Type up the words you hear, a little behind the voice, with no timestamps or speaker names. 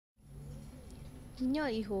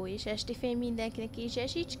Nyali hó és esti fény mindenkinek is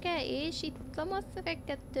esicske, és itt a Mass Effect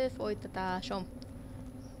 2 folytatásom.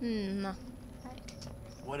 Na.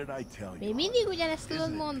 Még mindig ugyanezt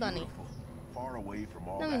tudod mondani?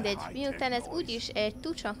 Na mindegy, miután ez úgyis egy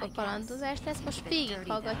Tuchanka kalandozás lesz, most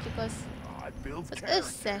végighallgatjuk az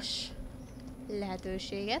összes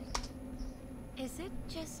lehetőséget. Is it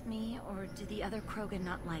just me, or do the other Krogan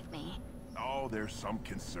not like me? Oh, there's some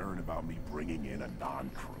concern about me bringing in a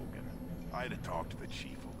non-Krogan. I had to talk to the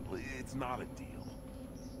chief a little. It's not a deal.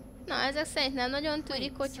 Na, ezek szerint nem nagyon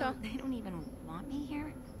tűnik, hogyha... So they don't even want me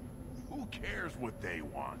here? Who cares what they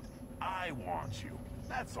want? I want you.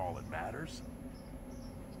 That's all that matters.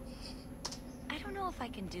 I don't know if I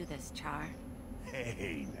can do this, Char.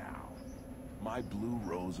 Hey, now. My blue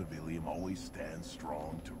rose of Ilium always stands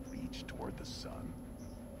strong to reach toward the sun.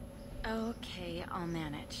 Okay, I'll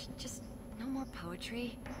manage. Just no more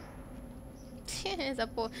poetry.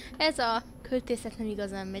 ez a költészet nem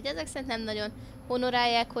igazán megy. Ezek szerint nem nagyon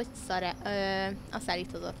honorálják, hogy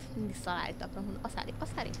aszállítozott. Mindig szalállítak.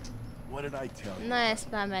 Aszállít? Na,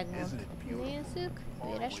 ezt már megmond. Nézzük.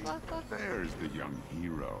 Véres valka. There's the young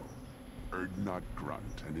hero. Erdnot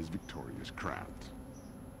Grunt and his victorious crowd.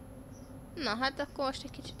 Na, hát akkor most egy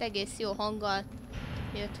kicsit egész jó hanggal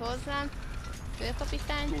jött hozzám.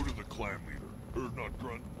 Főkapitány. Go to the clan leader. Erdnot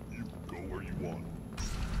Grunt, you go where you want.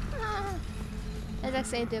 Ezek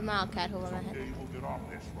szerint ő már akárhova mehet.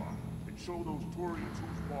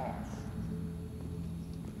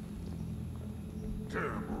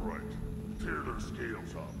 Damn right. Tear their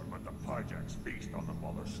scales off and let the Pyjaks feast on the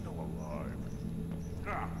mother still alive.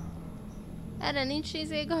 Erre nincs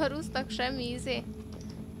Garusztak semmi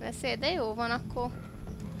beszél, de jó van, akkor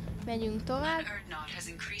menjünk tovább. Clan Erdnot has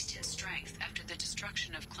increased in strength after the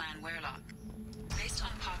destruction of Clan Werlock. Based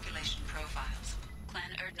on population profiles,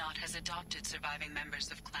 Clan Erdnot has adopted surviving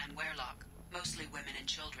members of Clan Werlock, mostly women and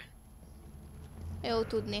children. Jó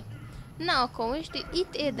tudni. Na, akkor most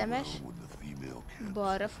itt érdemes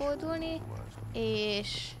balra fordulni,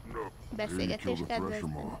 és beszélgetést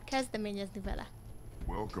kezdeményezni vele.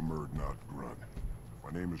 Welcome, Erdnot Grunt.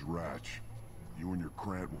 My name is Ratch. You and your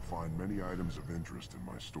Krant will find many items of interest in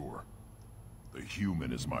my store. The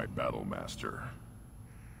human is my battle master.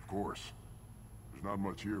 Of course. There's not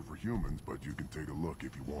much here for humans, but you can take a look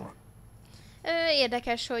if you want.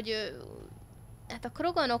 Érdekes, hogy hát a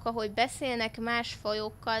kroganok, ahogy beszélnek más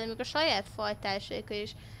fajokkal, de még a saját fajtársaik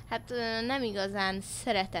is, hát nem igazán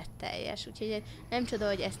szeretetteljes, úgyhogy nem csoda,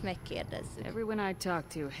 hogy ezt megkérdezzük. Everyone I talk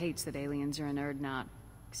to hates that aliens are in Erdnot,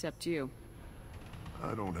 except you.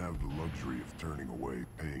 I don't have the luxury of turning away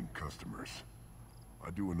paying customers.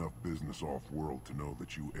 I do enough business off-world to know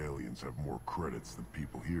that you aliens have more credits than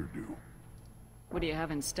people here do. What do you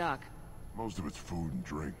have in stock? Most of it's food and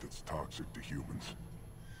drink that's toxic to humans.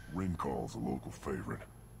 Rincall's a local favorite.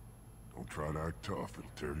 Don't try to act tough,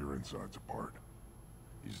 it'll tear your insides apart.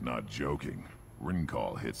 He's not joking.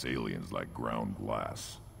 Rincall hits aliens like ground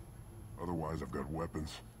glass. Otherwise, I've got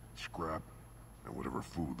weapons, scrap, and whatever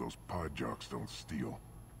food those Pyjaks don't steal,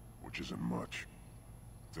 which isn't much.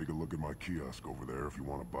 Take a look at my kiosk over there if you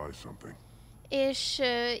want to buy something. És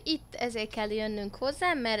itt ezért kell jönnünk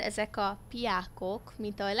hozzá, mert ezek a piákok,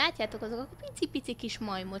 mint ahogy látjátok, azok a pici-pici kis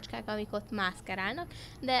majmocskák, amik ott mászkálnak,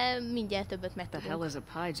 de mindjárt többet megtudunk. The hell is a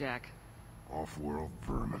Pyjak? Off-world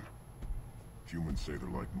vermin. Humans say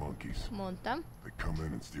they're like monkeys. Mondtam. They come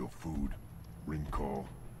in and steal food, Rincall,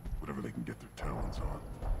 whatever they can get their talons on.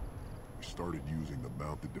 We started using the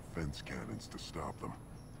mounted defense cannons to stop them.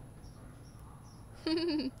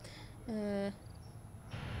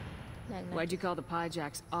 Why'd you call the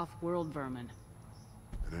Pyjaks off-world vermin?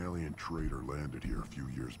 An alien trader landed here a few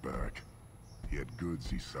years back. He had goods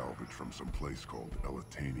he salvaged from some place called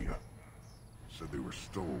Elitania. Said they were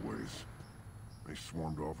stowaways. They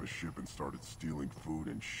swarmed off his ship and started stealing food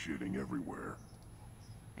and shitting everywhere.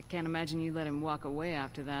 I can't imagine you let him walk away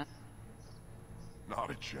after that. Not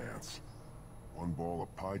a chance. One ball of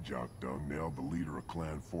Pyjak dung nailed the leader of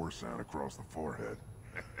Clan Forsan across the forehead.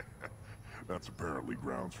 That's apparently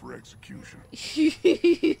grounds for execution.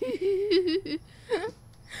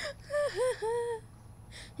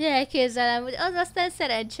 Elképzelem, hogy az aztán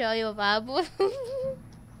szerencse a javából.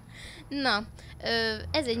 Na,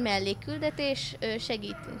 ez egy mellékküldetés,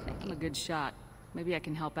 segítünk neki. I'm a good shot. Maybe I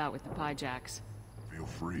can help out with the Pyjaks. Feel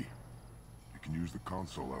free. You can use the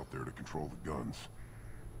console out there to control the guns.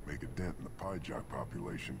 Make a dent in the Pyjak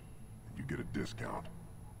population, and you get a discount.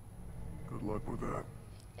 Good luck with that.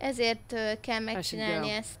 Ezért kell megcsinálni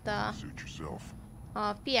ezt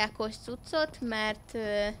a piákos cuccot, mert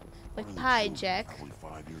vagy Pyjak,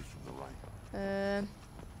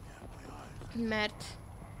 mert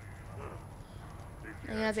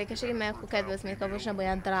Igen, azért kell segíteni, mert akkor kedvezménykapos nem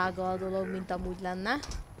olyan drága a dolog, mint amúgy lenne.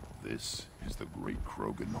 This is the great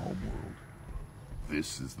Krogan homeworld.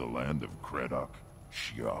 This is the land of Kredok,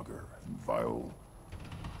 Shiagar, and Viol.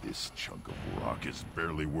 This chunk of rock is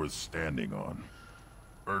barely worth standing on.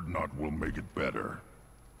 Erdnot will make it better.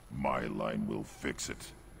 My line will fix it.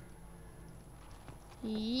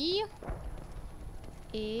 Jó.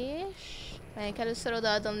 És... melyik először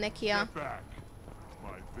odaadom neki a...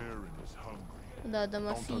 odaadom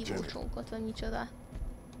a szívósókat, vagy micsoda.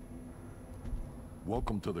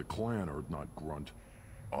 Welcome to the clan, Erdnot Grunt.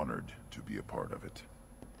 Honored to be a part of it.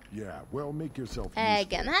 Yeah, well, make yourself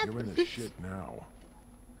Igen, useful. hát... You're in the shit now.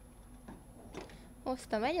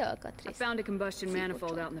 hoztam egy I alkatrészt. found a combustion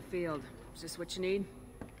manifold out in the field. Is this what you need?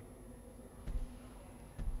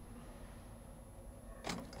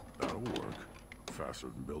 That'll work. Faster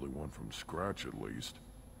than building one from scratch, at least.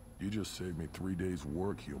 You just saved me 3 days'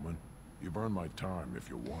 work, human. You've earned my time if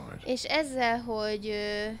you want it. És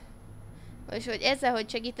ezzel, hogy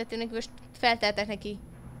segítettünk neki, most felteltek neki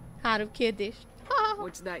 3 kérdést.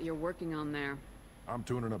 What's that you're working on there? I'm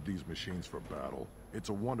tuning up these machines for battle. It's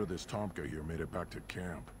a wonder this Tomka here made it back to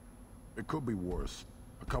camp. It could be worse.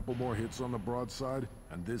 A couple more hits on the broadside,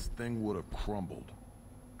 and this thing would have crumbled.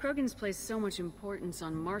 Krogan's placed so much importance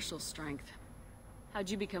on martial strength. How'd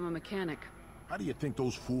you become a mechanic? How do you think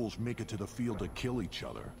those fools make it to the field to kill each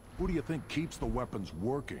other? Who do you think keeps the weapons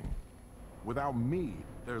working? Without me,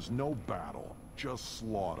 there's no battle, just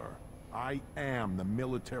slaughter. I am the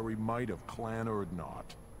military might of Clan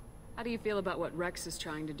Erdnot. How do you feel about what Rex is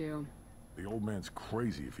trying to do? The old man's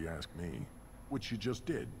crazy if you ask me, which you just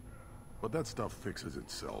did. But that stuff fixes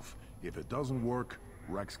itself. If it doesn't work,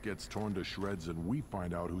 Rex gets torn to shreds and we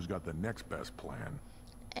find out who's got the next best plan.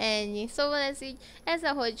 Ennyi. Szóval ez így,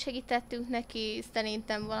 ezzel, hogy segítettünk neki,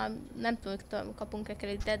 szerintem valami, nem tudom, kapunk-e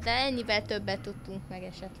kreditet, de ennyivel többet tudtunk meg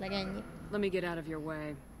esetleg, ennyi. Let me get out of your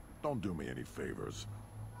way. Don't do me any favors.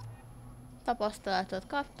 Tapasztalatot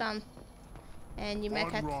kaptam. Ennyi, meg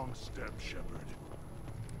hát...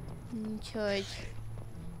 úgyhogy...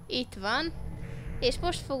 itt van. És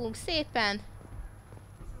most fogunk szépen...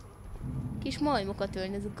 kis majmokat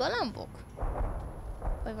ölni, ezek galambok?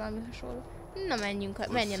 Vagy valami hasonló. Na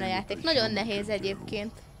menjen a játék. Nagyon nehéz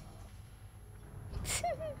egyébként.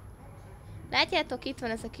 Látjátok, itt van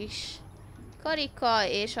ez a kis karika,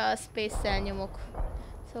 és a space-szel nyomok.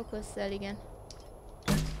 Szokhozzal, igen.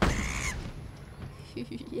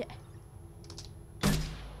 Hülye.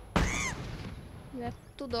 Mert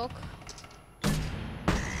tudok,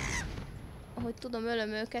 ahogy tudom, ölöm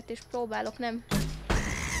őket, és próbálok nem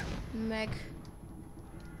meg...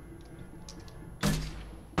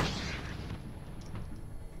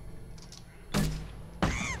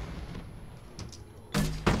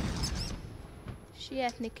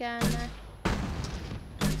 sietni kellene.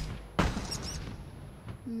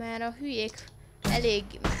 Mert a hülyék elég...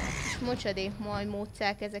 kis mocsadék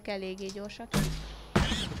majmócák, ezek eléggé gyorsak.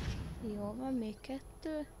 Jó, van még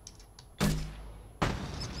 2.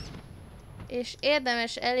 És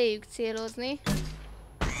érdemes eléjük célozni,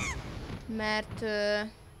 mert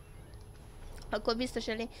akkor biztos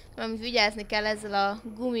valamit vigyázni kell ezzel a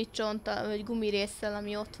gumicsonttal, vagy gumirésszel,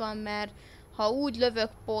 ami ott van, mert ha úgy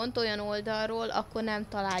lövök pont olyan oldalról, akkor nem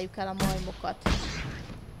találjuk el a majmokat.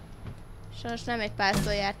 Sajnos nem egy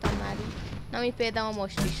párszor jártam már így. Na, mi például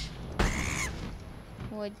most is.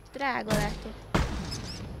 Hogy drága látok.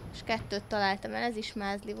 És 2 találtam el, ez is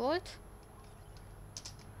mázli volt.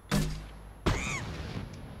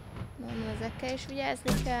 Na, ezekkel is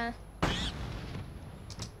vigyázni kell.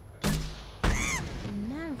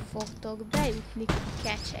 Nem fogtok bejutni,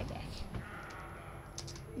 kecsegek.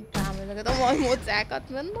 Utálom ezeket a majmócákat,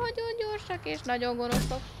 mert nagyon gyorsak és nagyon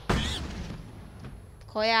gonoszok.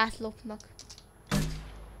 Kaját lopnak.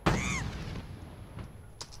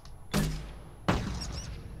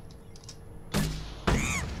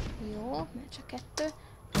 Jó, mert csak 2.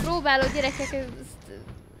 Próbálok, gyerekek, ezt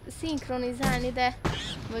szinkronizálni, de...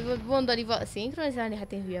 vagy mondani, szinkronizálni?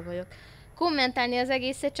 Hát én hülye vagyok. Kommentálni az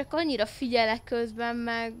egészet, csak annyira figyelek közben,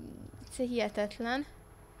 meg... ez hihetetlen.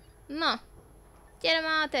 Na! Gyere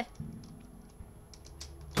már te!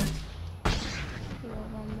 Jó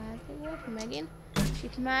van, már volt megint. És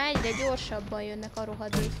itt már egyre gyorsabban jönnek a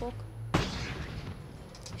rohadékok.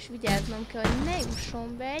 És vigyáznom kell, hogy ne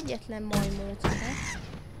jusson be egyetlen majmócra.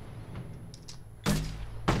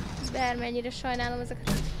 Bármennyire sajnálom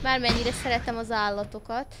ezeket. Bármennyire szeretem az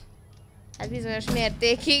állatokat. Hát bizonyos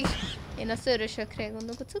mértékig. Én a szőrösökre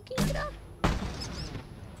gondolok, a cukikra.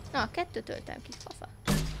 Na, 2 töltem ki, fasza.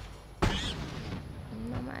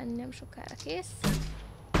 Na, már nem sokára kész.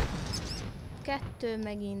 2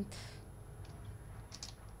 megint.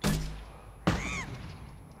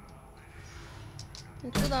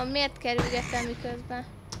 Nem tudom, miért kerülgetem miközben.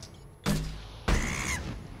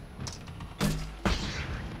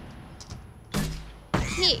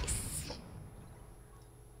 Kész!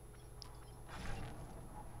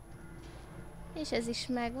 És ez is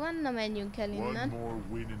megvan, na menjünk el innen.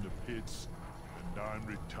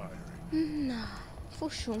 Na,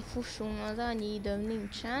 fussunk, az annyi időm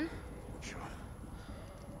nincsen.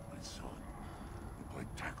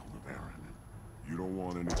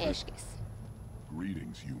 És kész.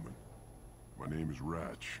 Greetings, human. My name is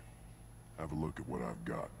Ratch. Have a look at what I've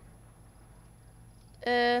got.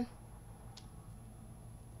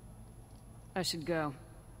 I should go.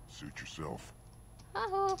 Suit yourself.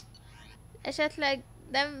 Ahó. Esetleg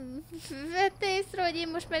nem vette észre, hogy én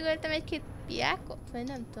most megöltem egy-két piákot? Vagy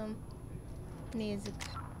nem tudom. Nézzük.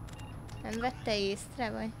 Nem vette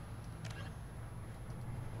észre, vagy?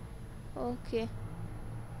 Oké.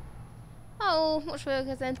 Ó, most vagyok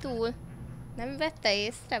ezen túl. Nem vette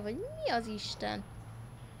észre, vagy mi az Isten?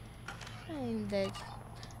 Mindegy.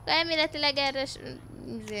 De elméletileg erre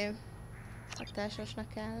hatásosnak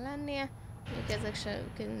kell lennie. Még ezek se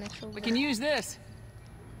kerülnek sokba. We can use this.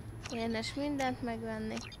 Érdemes mindent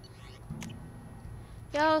megvenni.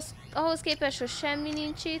 Ja, ahhoz képest, hogy semmi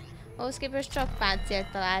nincs itt, ahhoz képest csak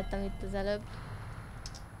páncélt találtam itt az előbb.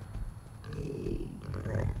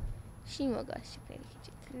 Simogassuk egy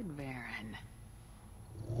kicsit. Good Baron.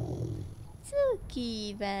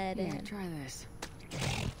 Cuki Baron. Here, try this.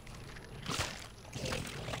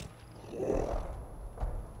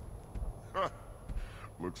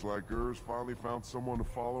 Looks like Urs finally found someone to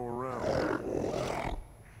follow around.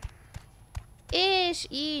 És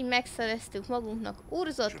így megszereztük magunknak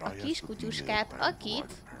Urzot, a kiskutyuskát,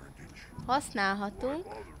 akit használhatunk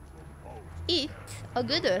itt a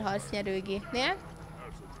gödörharcnyerőgépnél.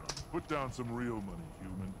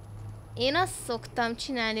 Én azt szoktam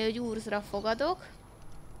csinálni, hogy Urzra fogadok,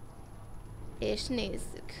 és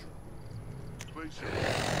nézzük.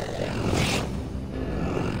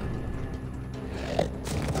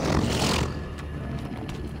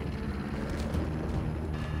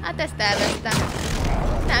 Hát ezt elvesztem.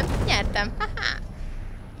 Nem, nyertem. Haha.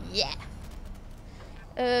 Yeah.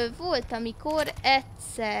 Volt, amikor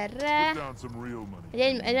egyszerre,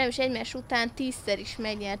 nem is egymás után 10-szer is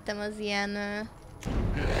megnyertem az ilyen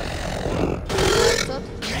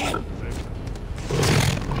harcot.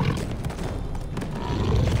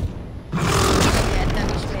 Nyertem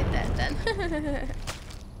ismételten.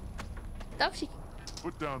 Tapsik.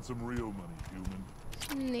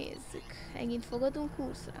 Nézzük. Megint fogadunk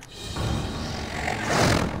Urzra.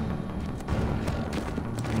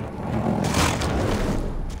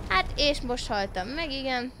 Hát és most haltam meg,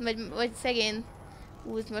 igen. Vagy szegény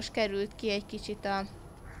Urz most került ki egy kicsit a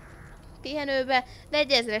pihenőbe, de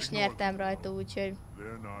egy 1000-es nyertem rajta, úgyhogy...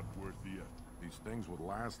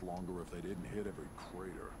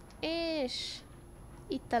 És...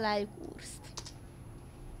 itt találjuk Urzt.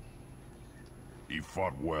 He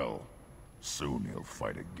fought well. Soon he'll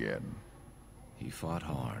fight again. He fought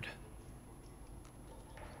hard.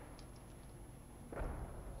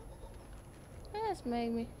 Ez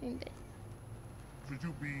meg mi? Mindegy. Should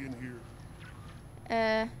you be in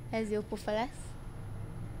here? Ez jó pofa lesz.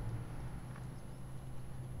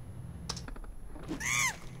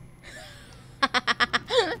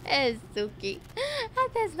 Ez cuki. Hát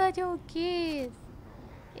ez nagyon kész.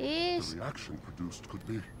 És... The reaction produced could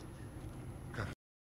be